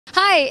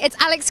Hi, it's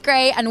Alex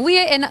Gray, and we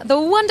are in the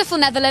wonderful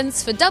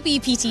Netherlands for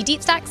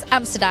WPTDS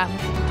Amsterdam.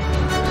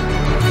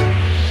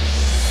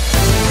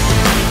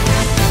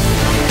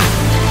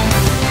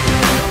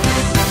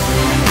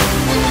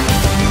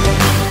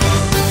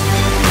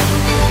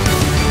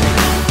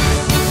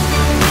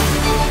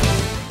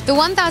 The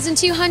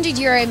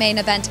 €1,200 main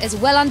event is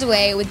well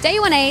underway with Day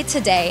 1A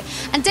today,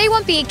 and Day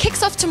 1B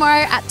kicks off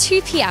tomorrow at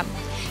 2 p.m.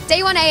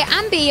 Day 1A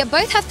and B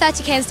both have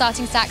 30k in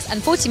starting stacks and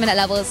 40-minute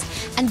levels,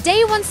 and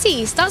Day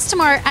 1C starts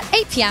tomorrow at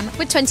 8 p.m.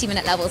 with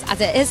 20-minute levels,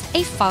 as it is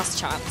a fast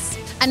chance.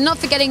 And not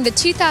forgetting the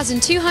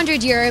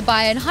 €2,200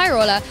 buy-in high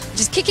roller, which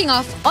is kicking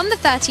off on the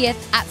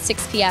 30th at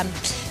 6 p.m.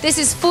 This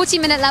is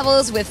 40-minute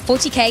levels with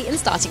 40k in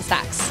starting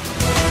stacks.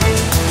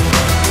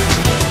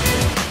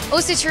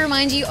 Also to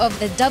remind you of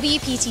the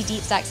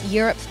WPTDS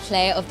Europe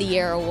Player of the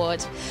Year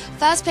award.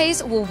 First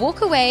place will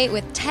walk away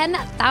with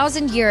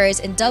 €10,000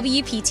 in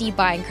WPT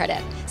buying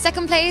credit.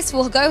 Second place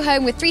will go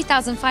home with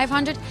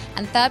 €3,500,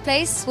 and third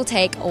place will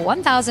take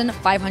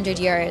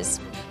 €1,500.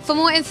 For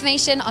more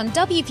information on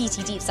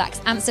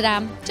WPTDS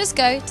Amsterdam, just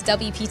go to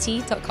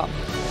wpt.com.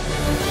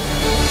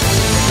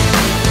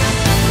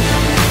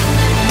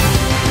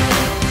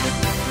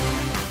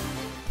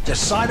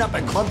 Just sign up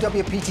at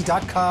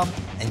ClubWPT.com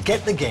and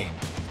get the game.